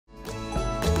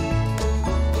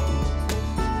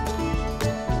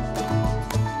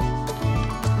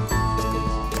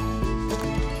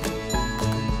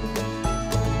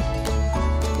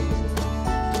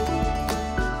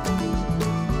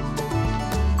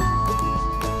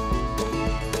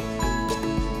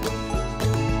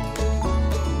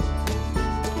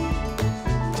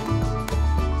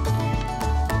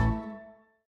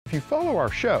If you follow our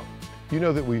show, you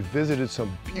know that we've visited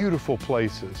some beautiful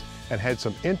places and had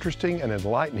some interesting and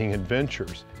enlightening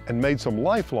adventures and made some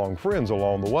lifelong friends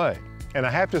along the way. And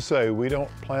I have to say, we don't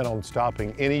plan on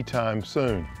stopping anytime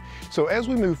soon. So as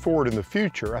we move forward in the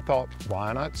future, I thought,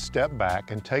 why not step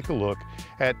back and take a look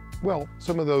at, well,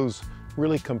 some of those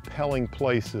really compelling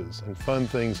places and fun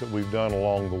things that we've done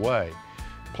along the way.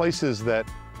 Places that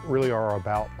really are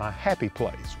about my happy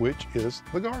place, which is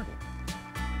the garden.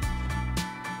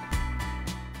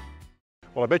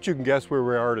 Well, I bet you can guess where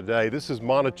we are today. This is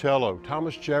Monticello,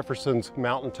 Thomas Jefferson's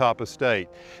mountaintop estate.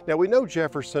 Now, we know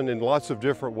Jefferson in lots of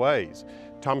different ways.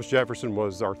 Thomas Jefferson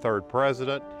was our third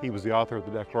president. He was the author of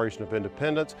the Declaration of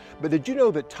Independence. But did you know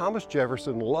that Thomas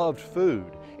Jefferson loved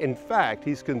food? In fact,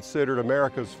 he's considered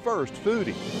America's first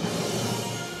foodie.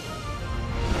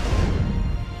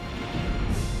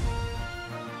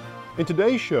 In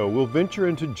today's show, we'll venture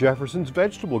into Jefferson's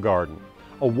vegetable garden,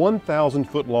 a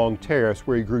 1,000-foot-long terrace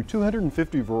where he grew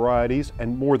 250 varieties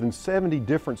and more than 70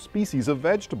 different species of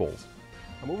vegetables.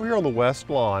 I'm over here on the west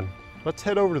lawn. Let's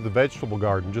head over to the vegetable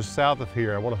garden just south of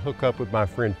here. I want to hook up with my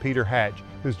friend Peter Hatch,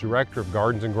 who's Director of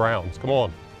Gardens and Grounds. Come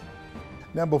on.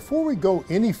 Now, before we go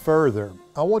any further,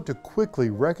 I want to quickly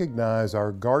recognize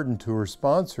our garden tour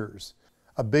sponsors.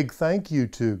 A big thank you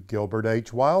to Gilbert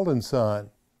H. Wild & Son,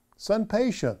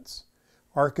 Sunpatiens,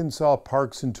 Arkansas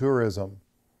Parks and Tourism,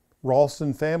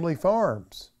 Ralston Family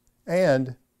Farms,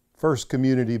 and First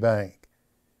Community Bank.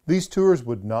 These tours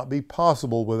would not be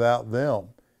possible without them.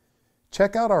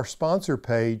 Check out our sponsor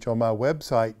page on my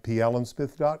website,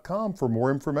 pallensmith.com, for more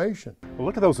information. Well,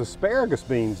 look at those asparagus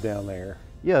beans down there.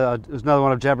 Yeah, it was another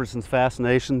one of Jefferson's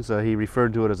fascinations. He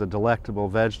referred to it as a delectable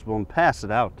vegetable and passed it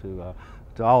out to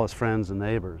all his friends and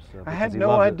neighbors. I had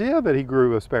no idea that he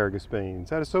grew asparagus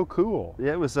beans. That is so cool.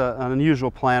 Yeah, it was an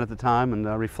unusual plant at the time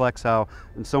and reflects how,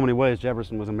 in so many ways,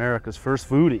 Jefferson was America's first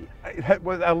foodie.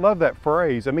 I love that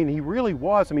phrase. I mean, he really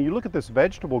was. I mean, you look at this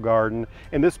vegetable garden,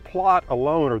 and this plot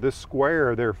alone, or this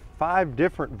square, there are 5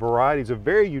 different varieties of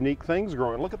very unique things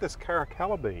growing. Look at this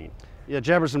caracalla bean. Yeah,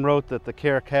 Jefferson wrote that the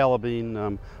caracalla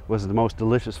bean was the most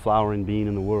delicious flowering bean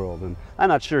in the world. And I'm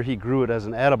not sure he grew it as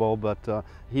an edible, but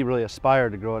he really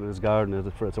aspired to grow it in his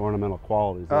garden for its ornamental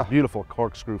qualities. Those beautiful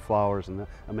corkscrew flowers and the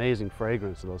amazing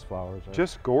fragrance of those flowers.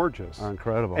 Just gorgeous. Are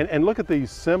incredible. And look at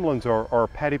these cymlins or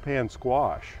patty pan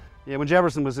squash. Yeah, when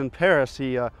Jefferson was in Paris,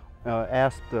 he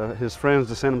asked his friends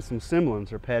to send him some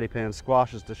cymlins or patty pan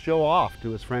squashes to show off to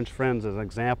his French friends as an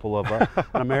example of an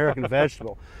American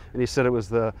vegetable. And he said it was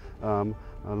the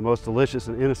most delicious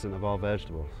and innocent of all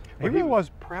vegetables. He really was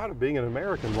proud of being an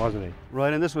American, wasn't he?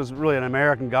 Right, and this was really an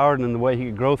American garden in the way he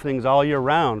could grow things all year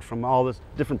round from all the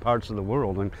different parts of the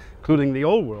world, including the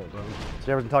Old World.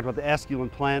 Jefferson talked about the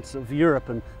esculent plants of Europe,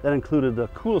 and that included the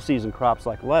cool season crops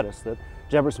like lettuce that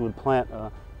Jefferson would plant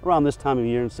around this time of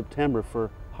year in September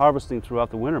for harvesting throughout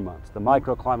the winter months, the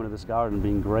microclimate of this garden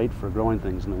being great for growing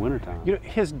things in the wintertime. You know,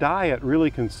 his diet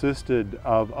really consisted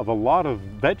of a lot of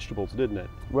vegetables, didn't it?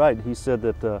 Right. He said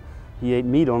that he ate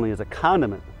meat only as a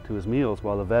condiment to his meals,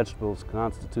 while the vegetables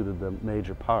constituted the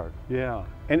major part. Yeah.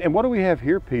 And what do we have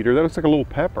here, Peter? That looks like a little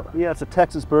pepper. Yeah, it's a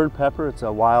Texas bird pepper. It's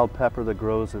a wild pepper that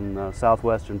grows in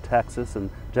southwestern Texas,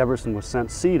 and Jefferson was sent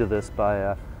seed of this by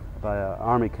an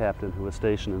Army captain who was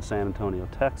stationed in San Antonio,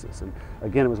 Texas. And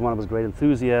again, it was one of his great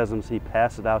enthusiasms. He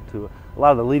passed it out to a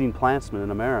lot of the leading plantsmen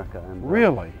in America. And,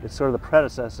 really? It's sort of the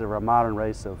predecessor of our modern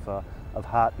race of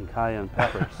hot and cayenne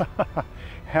peppers.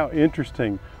 How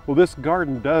interesting. Well, this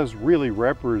garden does really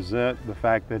represent the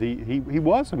fact that he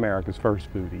was America's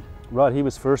first foodie. Right, he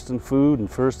was first in food and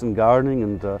first in gardening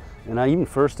and even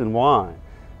first in wine.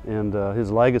 And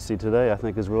his legacy today, I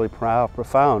think, is really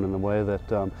profound in the way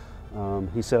that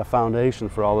he set a foundation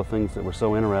for all the things that we're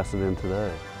so interested in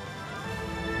today.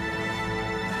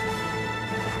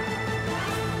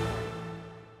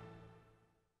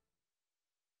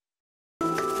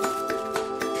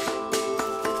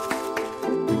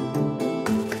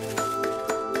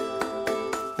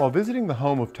 While visiting the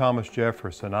home of Thomas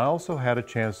Jefferson, I also had a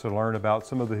chance to learn about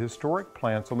some of the historic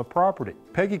plants on the property.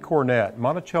 Peggy Cornett,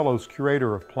 Monticello's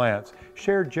curator of plants,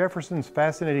 shared Jefferson's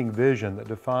fascinating vision that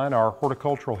defined our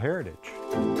horticultural heritage.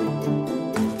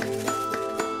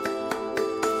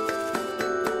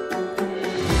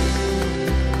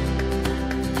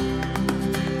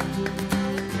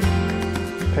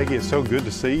 Peggy, it's so good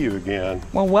to see you again.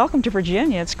 Well, welcome to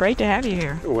Virginia. It's great to have you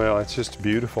here. Well, it's just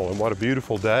beautiful, and what a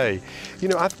beautiful day. You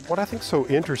know, what I think is so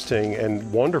interesting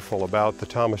and wonderful about the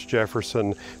Thomas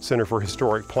Jefferson Center for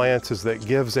Historic Plants is that it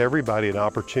gives everybody an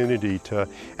opportunity to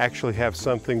actually have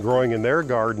something growing in their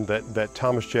garden that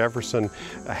Thomas Jefferson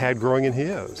had growing in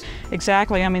his.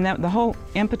 Exactly. I mean, the whole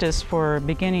impetus for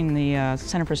beginning the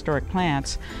Center for Historic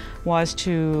Plants was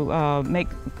to make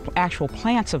actual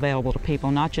plants available to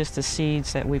people, not just the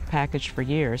seeds that we've packaged for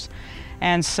years.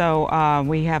 And so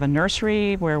we have a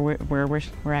nursery where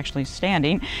we're actually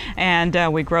standing,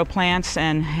 and we grow plants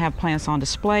and have plants on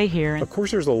display here. Of course,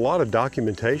 there's a lot of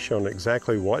documentation on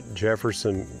exactly what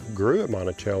Jefferson grew at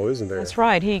Monticello, isn't there? That's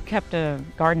right. He kept a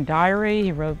garden diary.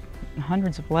 He wrote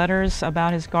hundreds of letters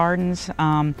about his gardens.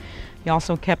 He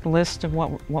also kept a list of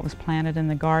what was planted in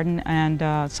the garden,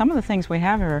 and some of the things we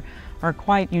have here are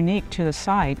quite unique to the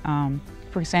site.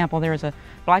 For example, there's a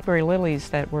blackberry lilies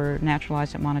that were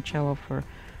naturalized at Monticello for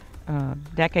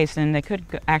decades, and they could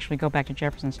actually go back to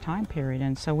Jefferson's time period.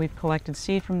 And so we've collected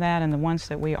seed from that, and the ones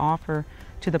that we offer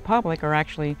to the public are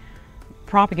actually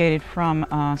propagated from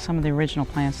some of the original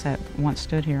plants that once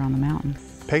stood here on the mountain.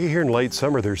 Peggy, here in late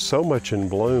summer, there's so much in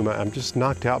bloom. I'm just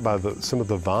knocked out by some of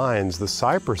the vines. The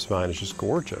cypress vine is just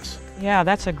gorgeous. Yeah,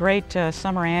 that's a great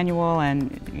summer annual,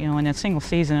 and in a single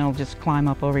season it'll just climb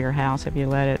up over your house if you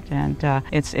let it. And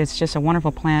it's just a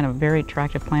wonderful plant, a very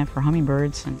attractive plant for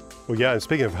hummingbirds. Well, yeah, and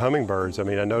speaking of hummingbirds, I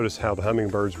mean, I noticed how the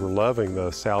hummingbirds were loving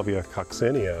the Salvia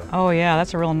coccinea. Oh yeah,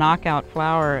 that's a real knockout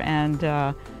flower,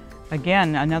 and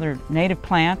again, another native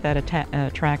plant that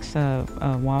attracts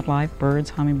wildlife,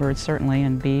 birds, hummingbirds certainly,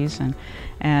 and bees,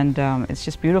 and it's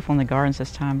just beautiful in the gardens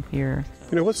this time of year.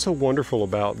 You know, what's so wonderful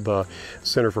about the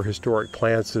Center for Historic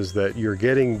Plants is that you're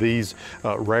getting these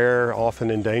rare, often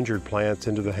endangered plants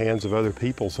into the hands of other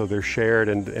people, so they're shared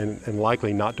and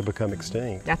likely not to become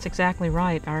extinct. That's exactly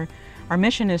right. Our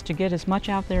mission is to get as much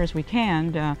out there as we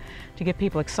can to get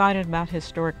people excited about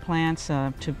historic plants,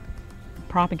 to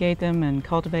propagate them and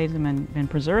cultivate them and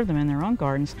preserve them in their own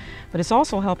gardens, but it's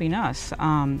also helping us.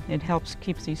 It helps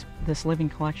keep this living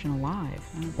collection alive.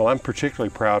 Well, I'm particularly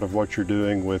proud of what you're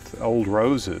doing with old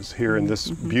roses here in this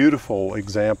beautiful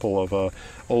example of a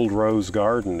old rose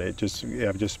garden.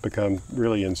 I've just become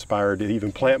really inspired to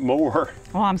even plant more.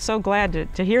 Well, I'm so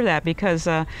glad to hear that, because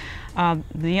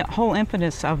the whole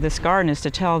impetus of this garden is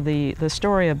to tell the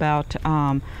story about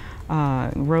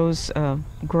rose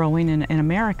growing in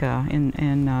America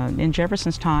in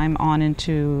Jefferson's time on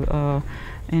into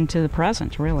the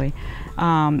present, really.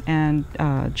 And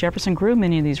Jefferson grew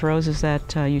many of these roses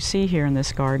that you see here in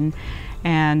this garden,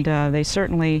 and they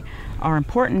certainly are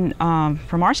important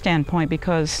from our standpoint,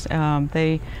 because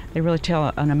they really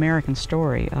tell an American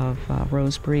story of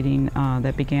rose breeding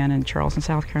that began in Charleston,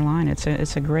 South Carolina.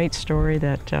 It's a great story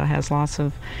that has lots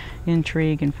of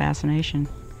intrigue and fascination.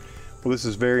 Well, this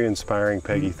is very inspiring,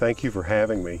 Peggy. Thank you for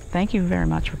having me. Thank you very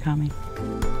much for coming.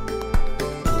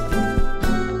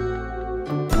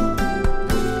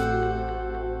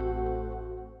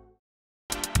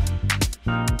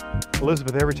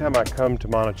 Elizabeth, every time I come to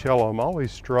Monticello, I'm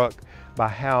always struck by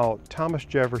how Thomas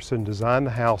Jefferson designed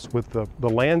the house with the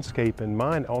landscape in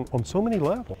mind on so many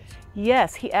levels.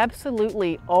 Yes, he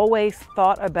absolutely always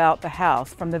thought about the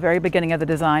house from the very beginning of the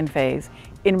design phase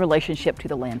in relationship to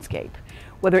the landscape,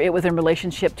 whether it was in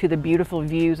relationship to the beautiful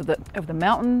views of the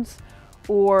mountains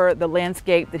or the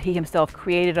landscape that he himself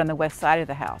created on the west side of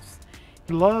the house.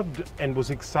 He loved and was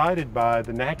excited by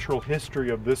the natural history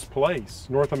of this place,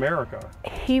 North America.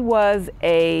 He was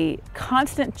a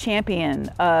constant champion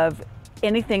of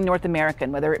anything North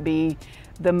American, whether it be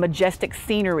the majestic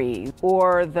scenery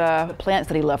or the plants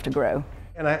that he loved to grow.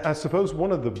 And I suppose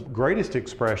one of the greatest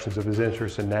expressions of his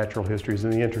interest in natural history is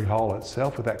in the entry hall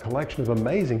itself, with that collection of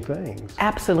amazing things.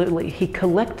 Absolutely. He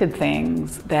collected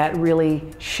things that really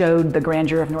showed the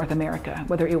grandeur of North America,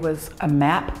 whether it was a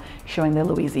map showing the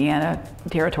Louisiana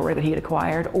territory that he had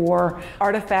acquired, or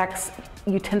artifacts,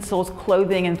 utensils,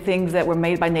 clothing, and things that were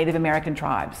made by Native American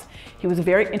tribes. He was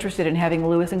very interested in having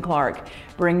Lewis and Clark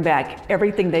bring back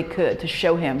everything they could to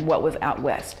show him what was out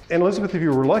west. And Elizabeth, if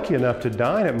you were lucky enough to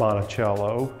dine at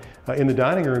Monticello, in the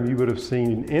dining room you would have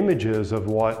seen images of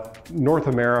what North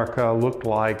America looked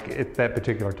like at that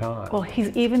particular time. Well,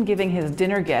 he's even giving his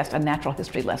dinner guest a natural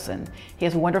history lesson. He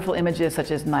has wonderful images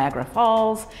such as Niagara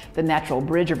Falls, the Natural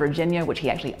Bridge of Virginia, which he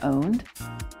actually owned.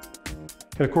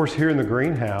 And of course, here in the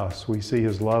greenhouse, we see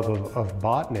his love of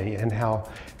botany and how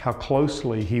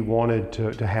closely he wanted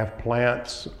to have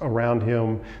plants around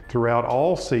him throughout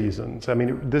all seasons. I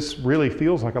mean, this really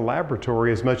feels like a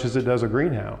laboratory as much as it does a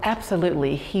greenhouse.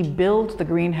 Absolutely. He builds the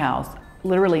greenhouse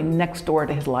literally next door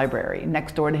to his library,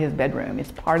 next door to his bedroom.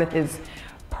 It's part of his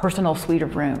personal suite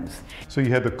of rooms. So you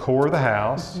had the core of the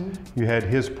house, you had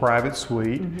his private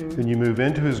suite, then you move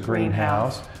into his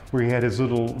greenhouse where he had his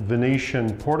little Venetian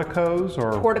porticos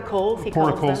or Porticles, he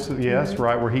calls them. Yes,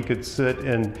 right, where he could sit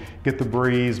and get the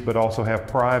breeze but also have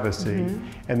privacy.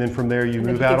 And then from there you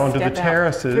move out onto the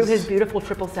terraces. Through his beautiful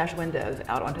triple sash windows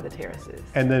out onto the terraces.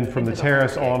 And then from the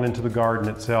terrace on into the garden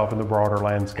itself and the broader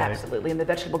landscape. Absolutely, and the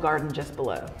vegetable garden just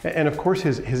below. And of course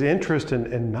his interest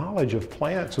and knowledge of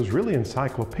plants was really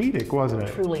encyclopedic, wasn't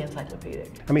it? Truly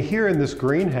encyclopedic. I mean, here in this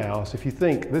greenhouse, if you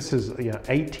think this is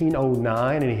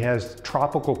 1809 and he has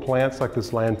tropical plants like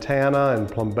this lantana and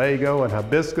plumbago and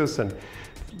hibiscus and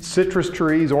citrus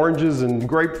trees, oranges and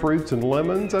grapefruits and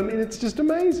lemons. I mean, it's just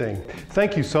amazing.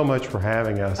 Thank you so much for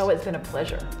having us. Oh, it's been a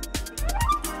pleasure.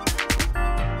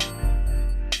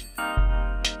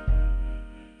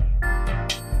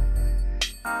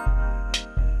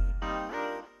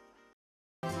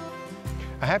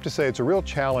 I have to say it's a real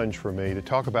challenge for me to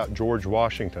talk about George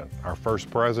Washington, our first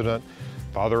president,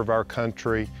 father of our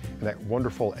country, and that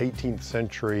wonderful 18th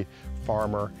century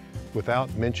farmer,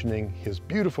 without mentioning his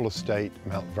beautiful estate,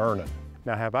 Mount Vernon.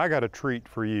 Now, have I got a treat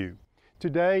for you?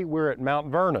 Today, we're at Mount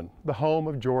Vernon, the home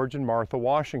of George and Martha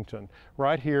Washington,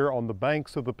 right here on the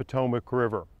banks of the Potomac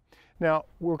River. Now,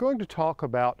 we're going to talk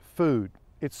about food.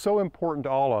 It's so important to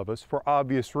all of us for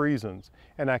obvious reasons,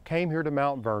 and I came here to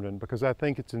Mount Vernon because I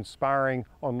think it's inspiring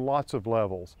on lots of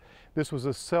levels. This was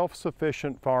a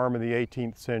self-sufficient farm in the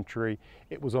 18th century.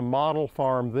 It was a model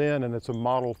farm then, and it's a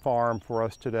model farm for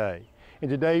us today. In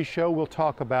today's show, we'll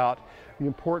talk about the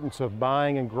importance of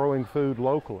buying and growing food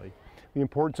locally, the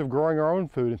importance of growing our own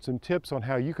food, and some tips on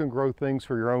how you can grow things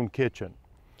for your own kitchen.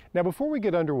 Now, before we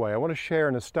get underway, I want to share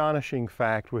an astonishing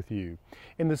fact with you.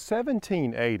 In the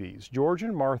 1780s, George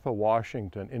and Martha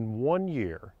Washington, in 1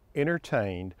 year,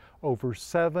 entertained over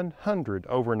 700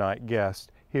 overnight guests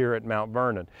here at Mount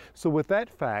Vernon. So with that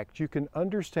fact, you can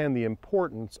understand the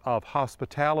importance of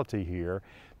hospitality here.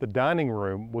 The dining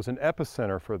room was an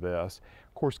epicenter for this.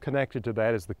 Of course, connected to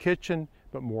that is the kitchen,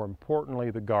 but more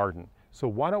importantly, the garden. So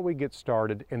why don't we get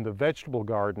started in the vegetable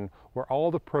garden where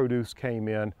all the produce came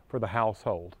in for the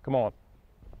household. Come on.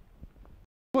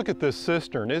 Look at this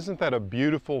cistern. Isn't that a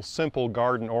beautiful, simple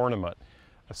garden ornament?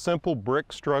 A simple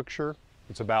brick structure.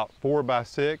 It's about 4 by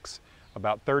 6,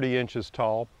 about 30 inches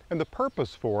tall. And the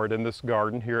purpose for it in this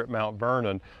garden here at Mount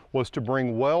Vernon was to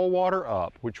bring well water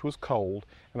up, which was cold,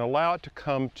 and allow it to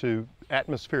come to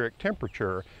atmospheric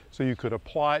temperature so you could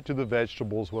apply it to the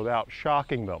vegetables without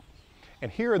shocking them.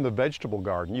 And here in the vegetable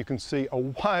garden, you can see a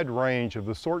wide range of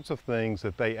the sorts of things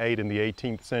that they ate in the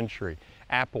 18th century.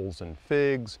 Apples and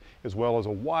figs, as well as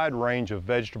a wide range of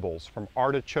vegetables, from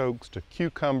artichokes to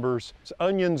cucumbers,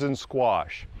 onions and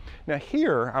squash. Now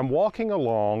here, I'm walking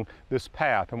along this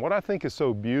path, and what I think is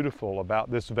so beautiful about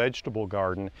this vegetable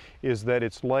garden is that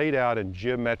it's laid out in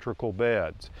geometrical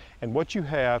beds. And what you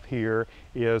have here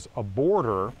is a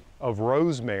border of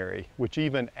rosemary, which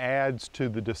even adds to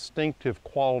the distinctive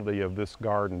quality of this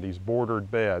garden, these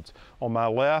bordered beds. On my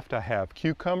left, I have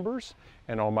cucumbers,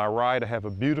 and on my right, I have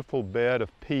a beautiful bed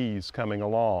of peas coming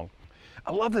along.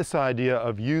 I love this idea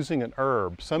of using an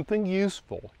herb, something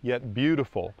useful yet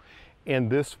beautiful, in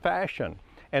this fashion.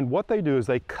 And what they do is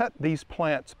they cut these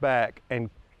plants back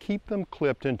and keep them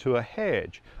clipped into a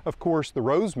hedge. Of course, the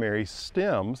rosemary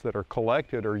stems that are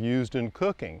collected are used in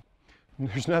cooking.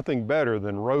 There's nothing better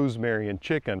than rosemary and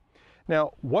chicken.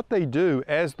 Now, what they do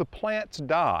as the plants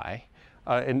die,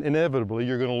 and inevitably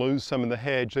you're going to lose some in the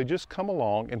hedge, they just come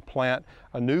along and plant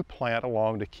a new plant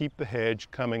along to keep the hedge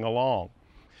coming along.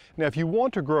 Now, if you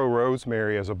want to grow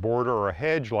rosemary as a border or a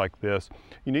hedge like this,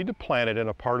 you need to plant it in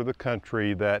a part of the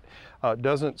country that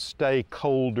doesn't stay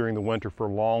cold during the winter for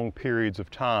long periods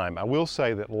of time. I will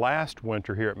say that last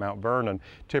winter here at Mount Vernon,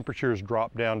 temperatures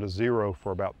dropped down to 0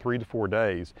 for about 3 to 4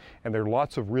 days, and there are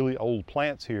lots of really old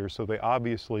plants here, so they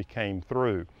obviously came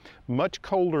through. Much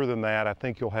colder than that, I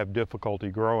think you'll have difficulty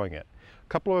growing it. A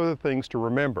couple of other things to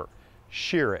remember.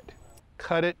 Shear it.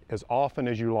 Cut it as often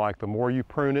as you like. The more you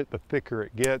prune it, the thicker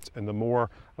it gets, and the more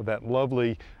of that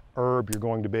lovely herb you're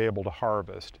going to be able to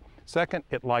harvest. Second,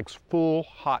 it likes full,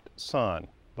 hot sun.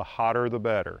 The hotter, the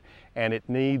better. And it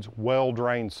needs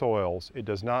well-drained soils. It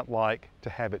does not like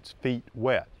to have its feet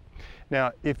wet.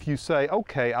 Now, if you say,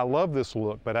 okay, I love this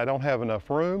look, but I don't have enough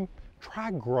room,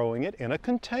 try growing it in a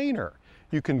container.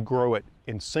 You can grow it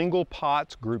in single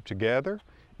pots grouped together,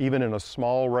 even in a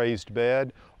small raised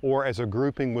bed, or as a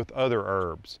grouping with other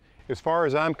herbs. As far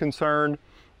as I'm concerned,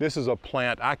 this is a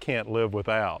plant I can't live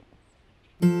without.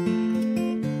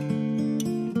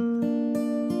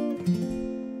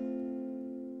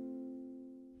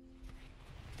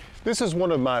 This is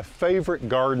one of my favorite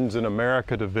gardens in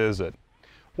America to visit.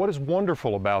 What is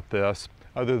wonderful about this,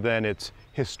 other than its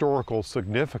historical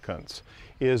significance,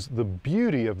 is the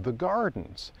beauty of the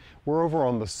gardens. We're over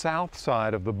on the south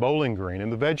side of the Bowling Green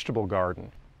in the vegetable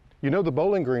garden. You know, the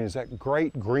Bowling Green is that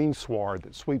great green sward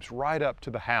that sweeps right up to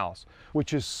the house,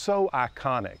 which is so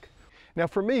iconic. Now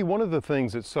for me, one of the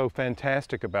things that's so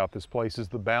fantastic about this place is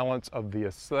the balance of the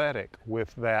aesthetic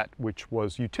with that which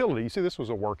was utility. You see, this was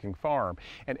a working farm,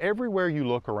 and everywhere you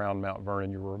look around Mount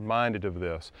Vernon, you're reminded of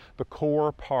this. The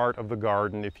core part of the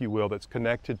garden, if you will, that's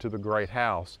connected to the great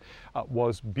house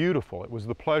was beautiful. It was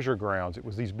the pleasure grounds. It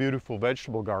was these beautiful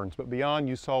vegetable gardens, but beyond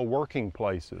you saw working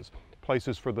places,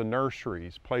 places for the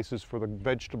nurseries, places for the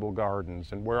vegetable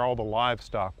gardens, and where all the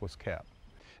livestock was kept.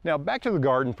 Now back to the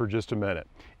garden for just a minute.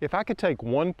 If I could take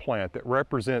one plant that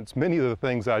represents many of the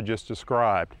things I just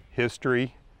described,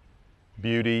 history,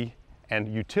 beauty, and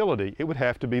utility, it would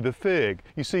have to be the fig.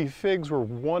 You see, figs were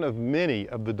one of many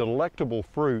of the delectable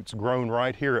fruits grown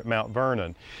right here at Mount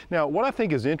Vernon. Now, what I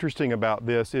think is interesting about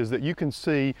this is that you can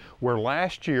see where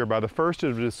last year, by the 1st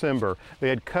of December, they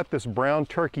had cut this brown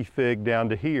turkey fig down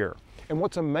to here. And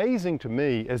what's amazing to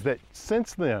me is that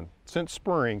since then, since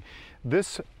spring,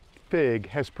 this fig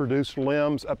has produced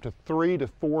limbs up to 3 to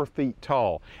 4 feet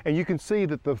tall. And you can see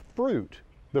that the fruit,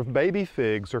 the baby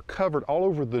figs, are covered all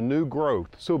over the new growth.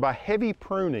 So by heavy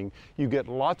pruning, you get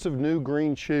lots of new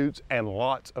green shoots and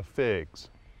lots of figs.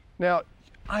 Now,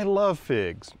 I love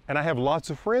figs, and I have lots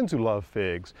of friends who love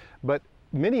figs, but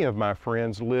many of my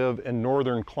friends live in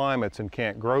northern climates and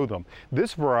can't grow them.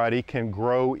 This variety can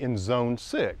grow in zone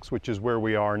 6, which is where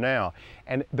we are now.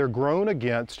 And they're grown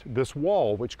against this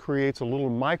wall, which creates a little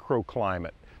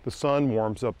microclimate. The sun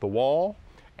warms up the wall,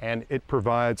 and it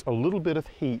provides a little bit of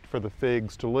heat for the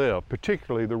figs to live,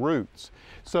 particularly the roots.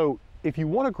 So if you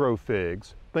want to grow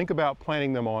figs, think about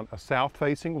planting them on a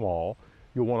south-facing wall.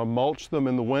 You'll want to mulch them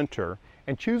in the winter,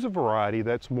 and choose a variety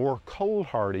that's more cold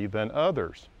hardy than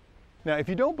others. Now, if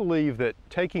you don't believe that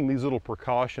taking these little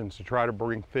precautions to try to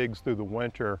bring figs through the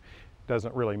winter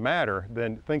doesn't really matter,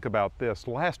 then think about this.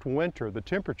 Last winter, the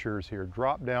temperatures here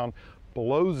dropped down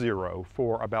below 0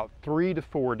 for about 3 to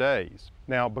 4 days.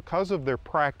 Now, because of their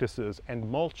practices and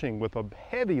mulching with a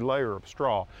heavy layer of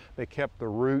straw, they kept the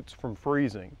roots from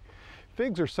freezing.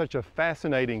 Figs are such a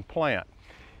fascinating plant.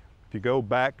 If you go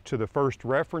back to the first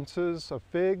references of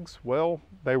figs, well,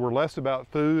 they were less about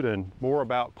food and more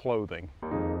about clothing.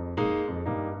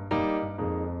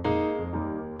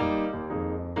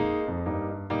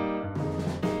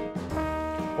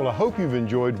 Well, I hope you've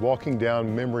enjoyed walking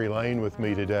down memory lane with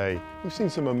me today. We've seen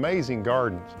some amazing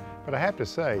gardens, but I have to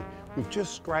say, we've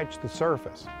just scratched the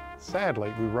surface.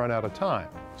 Sadly, we've run out of time,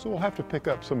 so we'll have to pick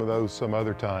up some of those some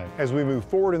other time. As we move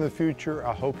forward in the future,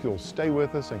 I hope you'll stay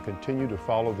with us and continue to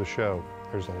follow the show.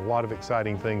 There's a lot of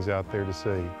exciting things out there to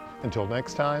see. Until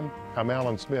next time, I'm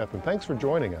Alan Smith, and thanks for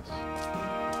joining us.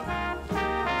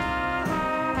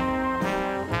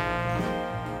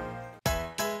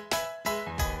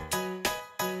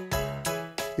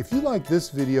 If you like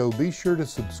this video, be sure to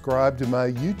subscribe to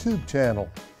my YouTube channel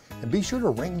and be sure to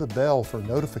ring the bell for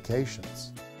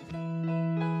notifications.